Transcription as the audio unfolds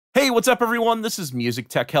Hey, what's up everyone? This is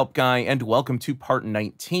MusicTechHelpGuy and welcome to part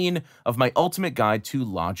 19 of my ultimate guide to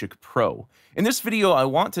Logic Pro. In this video, I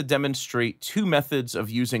want to demonstrate two methods of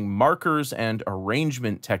using markers and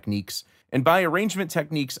arrangement techniques. And by arrangement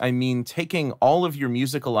techniques, I mean taking all of your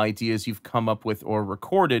musical ideas you've come up with or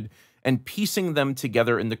recorded and piecing them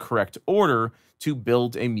together in the correct order to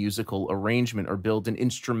build a musical arrangement or build an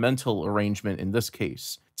instrumental arrangement in this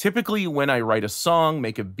case. Typically, when I write a song,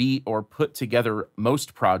 make a beat, or put together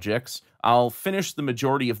most projects, I'll finish the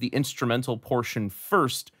majority of the instrumental portion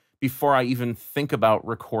first before I even think about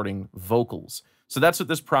recording vocals. So that's what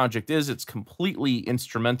this project is. It's completely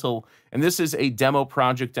instrumental, and this is a demo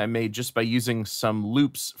project I made just by using some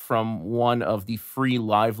loops from one of the free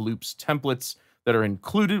Live Loops templates that are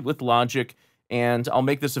included with Logic, and I'll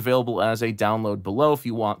make this available as a download below if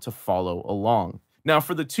you want to follow along. Now,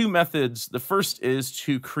 for the two methods, the first is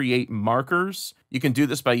to create markers. You can do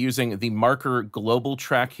this by using the marker global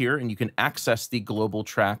track here, and you can access the global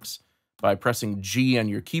tracks by pressing G on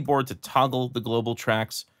your keyboard to toggle the global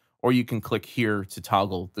tracks, or you can click here to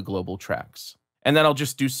toggle the global tracks. And then I'll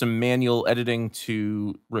just do some manual editing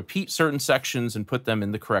to repeat certain sections and put them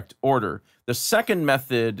in the correct order. The second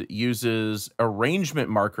method uses arrangement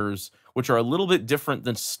markers, which are a little bit different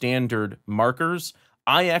than standard markers.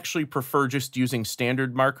 I actually prefer just using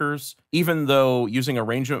standard markers, even though using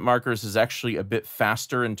arrangement markers is actually a bit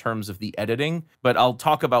faster in terms of the editing, but I'll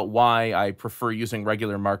talk about why I prefer using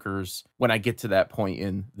regular markers when I get to that point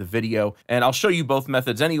in the video. And I'll show you both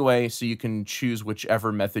methods anyway, so you can choose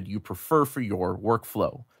whichever method you prefer for your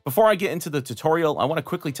workflow. Before I get into the tutorial, I want to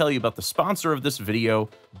quickly tell you about the sponsor of this video,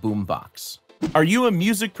 Boombox. Are you a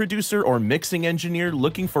music producer or mixing engineer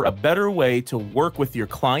looking for a better way to work with your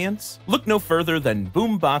clients? Look no further than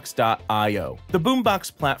Boombox.io. The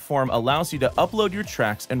Boombox platform allows you to upload your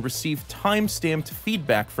tracks and receive time-stamped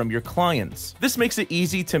feedback from your clients. This makes it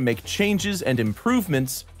easy to make changes and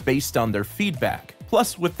improvements based on their feedback.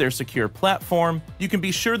 Plus, with their secure platform, you can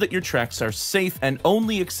be sure that your tracks are safe and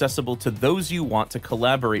only accessible to those you want to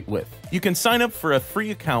collaborate with. You can sign up for a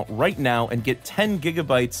free account right now and get 10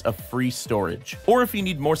 gigabytes of free storage. Or if you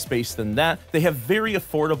need more space than that, they have very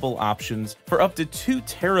affordable options for up to 2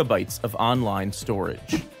 terabytes of online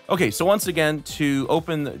storage. Okay, so once again, to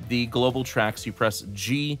open the global tracks, you press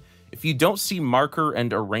G. If you don't see marker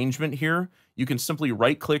and arrangement here, you can simply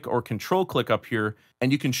right-click or control-click up here,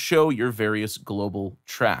 and you can show your various global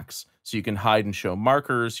tracks. So you can hide and show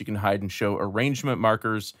markers, you can hide and show arrangement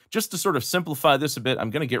markers. Just to sort of simplify this a bit, I'm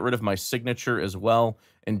going to get rid of my signature as well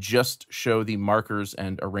and just show the markers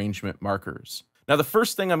and arrangement markers. Now, the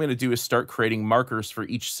first thing I'm going to do is start creating markers for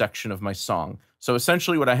each section of my song. So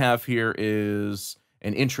essentially what I have here is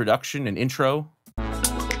an introduction, an intro.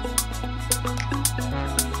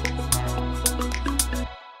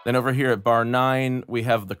 Then over here at bar 9, we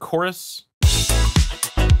have the chorus.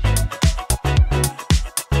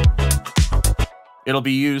 It'll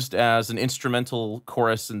be used as an instrumental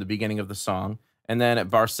chorus in the beginning of the song. And then at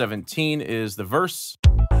bar 17 is the verse.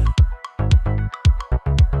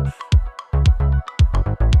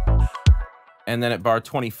 And then at bar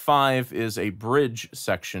 25 is a bridge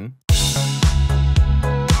section.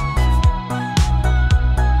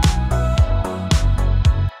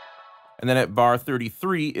 And then at bar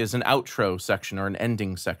 33 is an outro section or an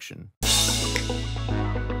ending section.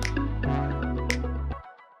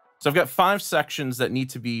 So I've got 5 sections that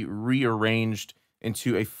need to be rearranged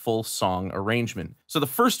into a full song arrangement. So the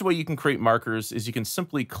first way you can create markers is you can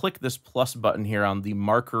simply click this plus button here on the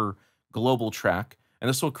marker global track, and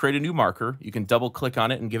this will create a new marker. You can double click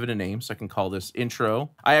on it and give it a name. So I can call this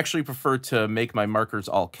intro. I actually prefer to make my markers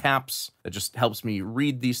all caps. That just helps me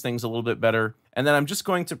read these things a little bit better. And then I'm just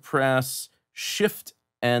going to press Shift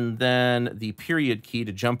and then the period key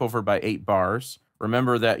to jump over by 8 bars.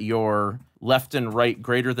 Remember that your left and right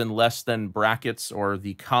greater than less than brackets or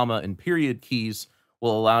the comma and period keys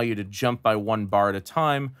will allow you to jump by 1 bar at a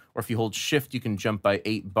time. Or if you hold Shift, you can jump by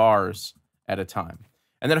 8 bars at a time.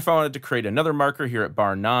 And then if I wanted to create another marker here at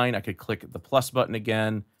bar 9, I could click the plus button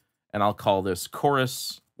again, and I'll call this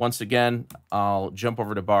chorus. Once again, I'll jump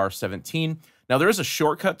over to bar 17. Now, there is a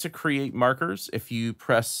shortcut to create markers. If you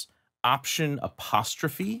press Option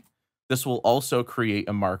apostrophe, this will also create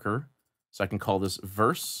a marker. So I can call this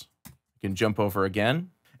verse. You can jump over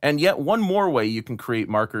again. And yet one more way you can create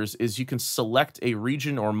markers is you can select a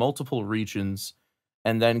region or multiple regions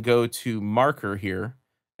and then go to marker here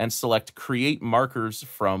and select create markers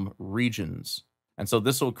from regions. And so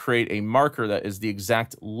this will create a marker that is the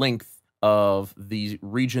exact length of the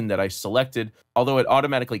region that I selected, although it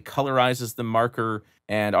automatically colorizes the marker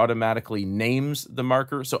and automatically names the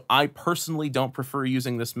marker. So I personally don't prefer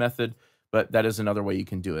using this method, but that is another way you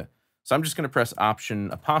can do it. So I'm just going to press Option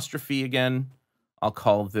apostrophe again. I'll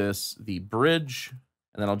call this the bridge,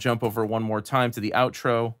 and then I'll jump over one more time to the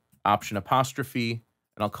outro, Option apostrophe,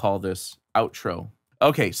 and I'll call this outro.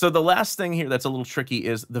 Okay, so the last thing here that's a little tricky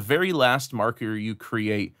is the very last marker you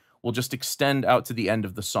create will just extend out to the end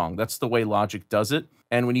of the song. That's the way Logic does it.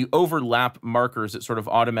 And when you overlap markers, it sort of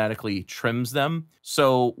automatically trims them.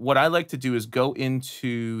 So what I like to do is go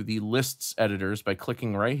into the lists editors by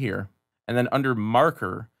clicking right here. And then under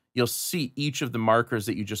marker, you'll see each of the markers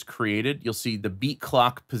that you just created. You'll see the beat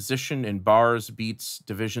clock position in bars, beats,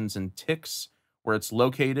 divisions, and ticks, where it's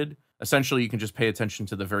located. Essentially, you can just pay attention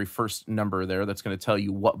to the very first number there. That's going to tell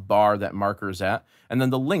you what bar that marker is at, and then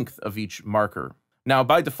the length of each marker. Now,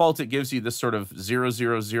 by default, it gives you this sort of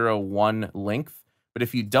 0001 length, but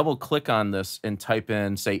if you double click on this and type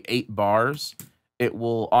in, say, 8 bars, it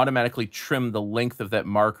will automatically trim the length of that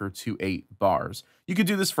marker to 8 bars. You could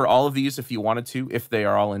do this for all of these if you wanted to, if they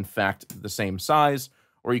are all in fact the same size,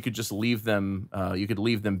 or you could just leave them, you could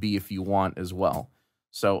leave them be if you want as well.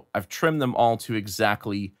 So I've trimmed them all to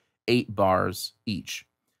exactly 8 bars each.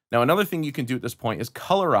 Now, another thing you can do at this point is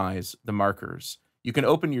colorize the markers. You can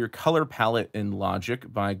open your color palette in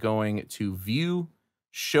Logic by going to View,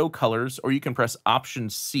 Show Colors, or you can press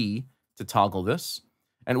Option C to toggle this.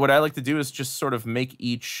 And what I like to do is just sort of make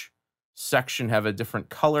each section have a different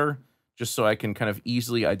color, just so I can kind of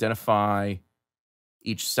easily identify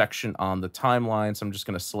each section on the timeline. So I'm just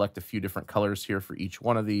going to select a few different colors here for each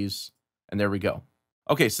one of these, and there we go.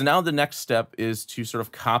 Okay, so now the next step is to sort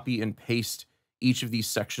of copy and paste each of these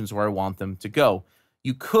sections where I want them to go.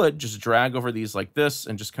 You could just drag over these like this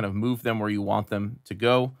and just kind of move them where you want them to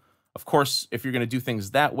go. Of course, if you're going to do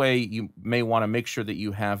things that way, you may want to make sure that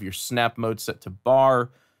you have your snap mode set to bar.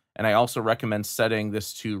 And I also recommend setting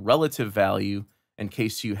this to relative value in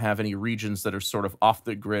case you have any regions that are sort of off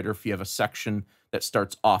the grid, or if you have a section that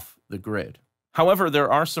starts off the grid. However,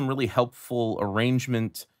 there are some really helpful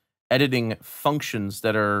arrangement editing functions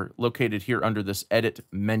that are located here under this Edit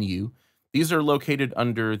menu. These are located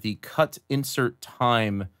under the Cut Insert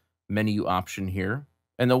Time menu option here.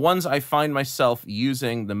 And the ones I find myself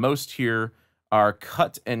using the most here are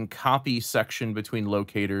Cut and Copy section between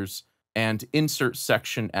locators and Insert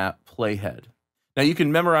section at playhead. Now, you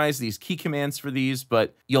can memorize these key commands for these,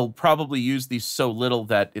 but you'll probably use these so little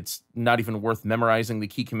that it's not even worth memorizing the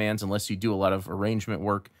key commands unless you do a lot of arrangement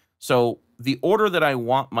work. So the order that I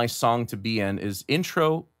want my song to be in is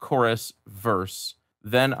intro, chorus, verse.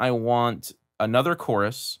 Then I want another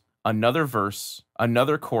chorus, another verse,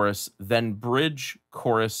 another chorus, then bridge,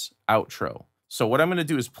 chorus, outro. So what I'm going to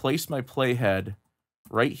do is place my playhead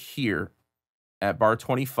right here at bar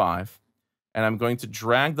 25, and I'm going to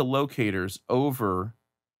drag the locators over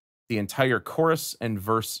the entire chorus and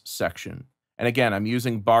verse section. And again, I'm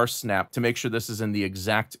using bar snap to make sure this is in the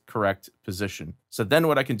exact correct position. So then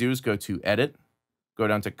what I can do is go to Edit, go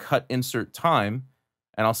down to Cut Insert Time,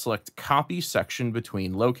 and I'll select Copy section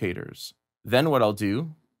between locators. Then what I'll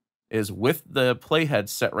do is, with the playhead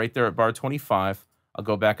set right there at bar 25, I'll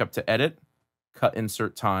go back up to Edit, Cut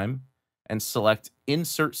Insert Time, and select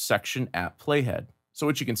Insert Section at Playhead. So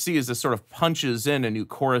what you can see is this sort of punches in a new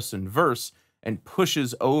chorus and verse and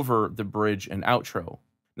pushes over the bridge and outro.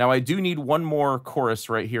 Now I do need one more chorus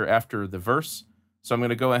right here after the verse, so I'm going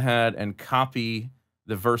to go ahead and copy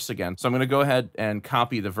the verse again. So I'm going to go ahead and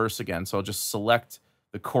copy the verse again. So I'll just select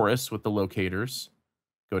the chorus with the locators,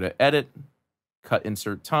 go to Edit, Cut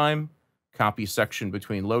Insert Time, Copy Section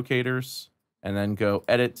between locators, and then go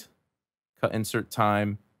Edit, Cut Insert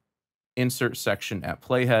Time, Insert Section at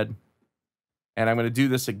Playhead. And I'm going to do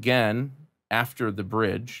this again after the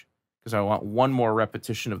bridge, because I want one more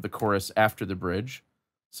repetition of the chorus after the bridge.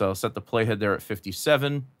 So I'll set the playhead there at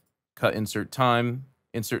 57, Cut Insert Time,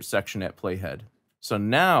 Insert Section at Playhead. So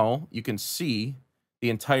now you can see the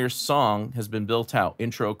entire song has been built out.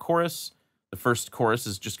 Intro, chorus. The first chorus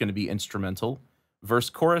is just going to be instrumental. Verse,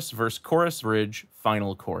 chorus, bridge,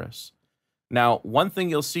 final chorus. Now, one thing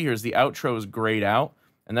you'll see here is the outro is grayed out,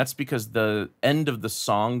 and that's because the end of the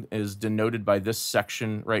song is denoted by this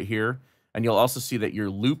section right here. And you'll also see that your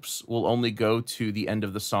loops will only go to the end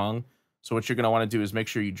of the song. So what you're going to want to do is make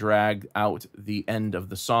sure you drag out the end of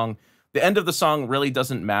the song. The end of the song really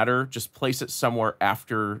doesn't matter. Just place it somewhere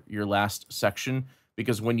after your last section,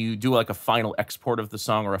 because when you do like a final export of the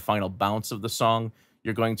song or a final bounce of the song,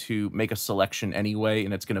 you're going to make a selection anyway,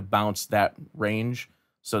 and it's going to bounce that range.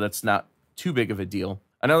 So that's not too big of a deal.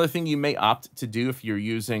 Another thing you may opt to do if you're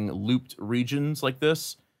using looped regions like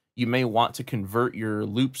this, you may want to convert your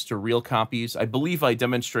loops to real copies. I believe I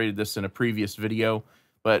demonstrated this in a previous video,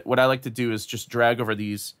 but what I like to do is just drag over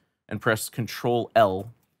these and press Control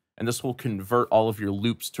L, and this will convert all of your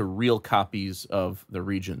loops to real copies of the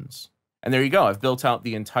regions. And there you go. I've built out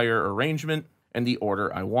the entire arrangement in the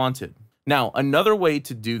order I wanted. Now, another way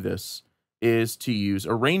to do this is to use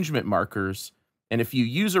arrangement markers. And if you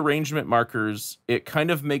use arrangement markers, it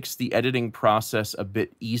kind of makes the editing process a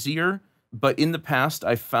bit easier. But in the past,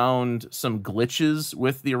 I found some glitches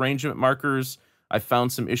with the arrangement markers. I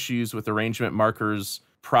found some issues with arrangement markers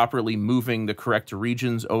properly moving the correct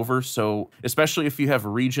regions over. So especially if you have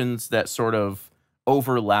regions that sort of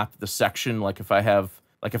overlap the section, like if I have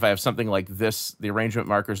something like this, the arrangement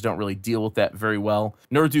markers don't really deal with that very well,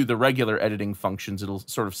 nor do the regular editing functions. It'll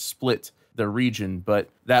sort of split the region, but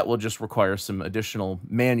that will just require some additional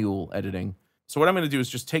manual editing. So what I'm going to do is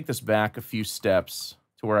just take this back a few steps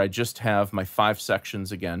to where I just have my 5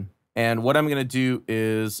 sections again. And what I'm going to do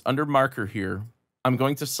is under marker here, I'm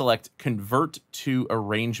going to select convert to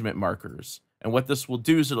arrangement markers. And what this will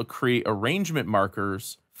do is it'll create arrangement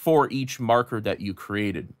markers for each marker that you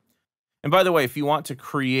created. And by the way, if you want to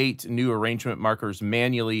create new arrangement markers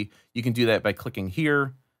manually, you can do that by clicking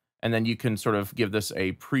here, and then you can sort of give this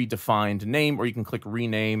a predefined name, or you can click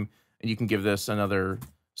rename, and you can give this another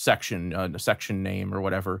section, a section name or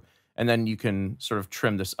whatever. And then you can sort of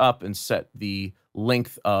trim this up and set the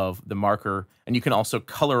length of the marker. And you can also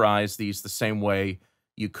colorize these the same way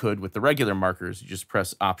you could with the regular markers. You just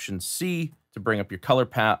press Option C to bring up your color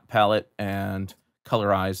palette and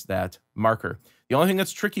colorize that marker. The only thing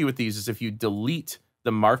that's tricky with these is if you delete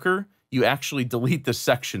the marker, you actually delete the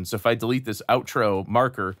section. So if I delete this outro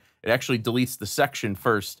marker, it actually deletes the section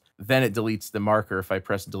first, then it deletes the marker if I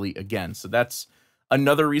press delete again. So that's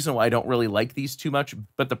another reason why I don't really like these too much.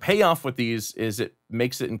 But the payoff with these is it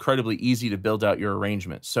makes it incredibly easy to build out your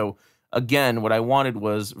arrangement. So again, what I wanted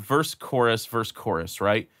was verse, chorus,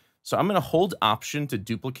 right? So I'm going to hold Option to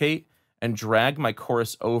duplicate and drag my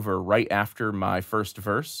chorus over right after my first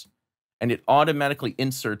verse, and it automatically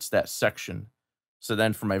inserts that section. So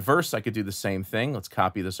then for my verse, I could do the same thing. Let's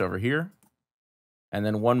copy this over here. And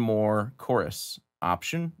then one more chorus.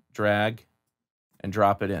 Option, drag, and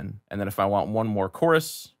drop it in. And then if I want one more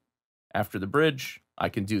chorus after the bridge, I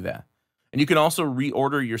can do that. And you can also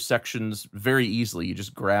reorder your sections very easily. You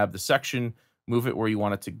just grab the section, move it where you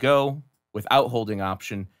want it to go without holding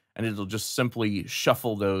Option, and it'll just simply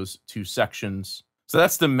shuffle those 2 sections. So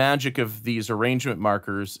that's the magic of these arrangement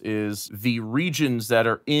markers, is the regions that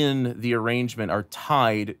are in the arrangement are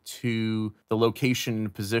tied to the location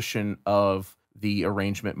and position of the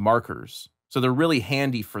arrangement markers. So they're really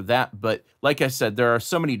handy for that. But like I said, there are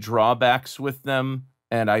so many drawbacks with them,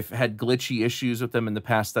 and I've had glitchy issues with them in the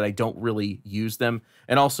past that I don't really use them.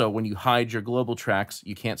 And also, when you hide your global tracks,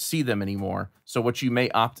 you can't see them anymore. So what you may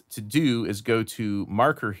opt to do is go to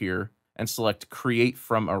marker here and select create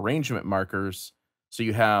from arrangement markers. So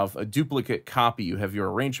you have a duplicate copy. You have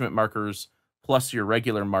your arrangement markers plus your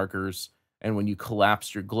regular markers. And when you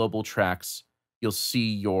collapse your global tracks, you'll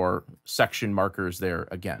see your section markers there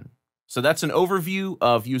again. So that's an overview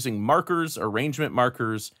of using markers, arrangement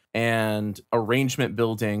markers, and arrangement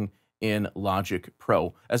building in Logic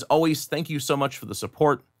Pro. As always, thank you so much for the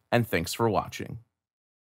support, and thanks for watching.